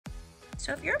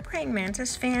So if you're a praying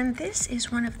mantis fan, this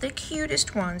is one of the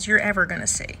cutest ones you're ever gonna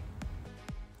see.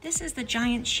 This is the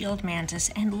giant shield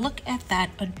mantis, and look at that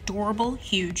adorable,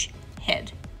 huge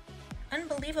head.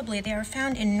 Unbelievably, they are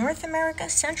found in North America,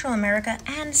 Central America,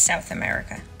 and South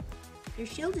America. Their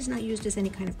shield is not used as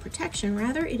any kind of protection,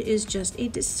 rather it is just a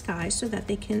disguise so that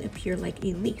they can appear like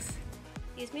a leaf.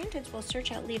 These mantids will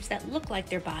search out leaves that look like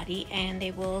their body, and they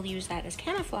will use that as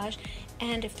camouflage,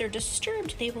 and if they're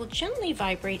disturbed, they will gently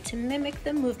vibrate to mimic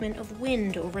the movement of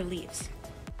wind over leaves.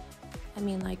 I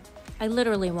mean, like, I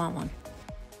literally want one.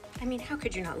 I mean, how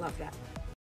could you not love that?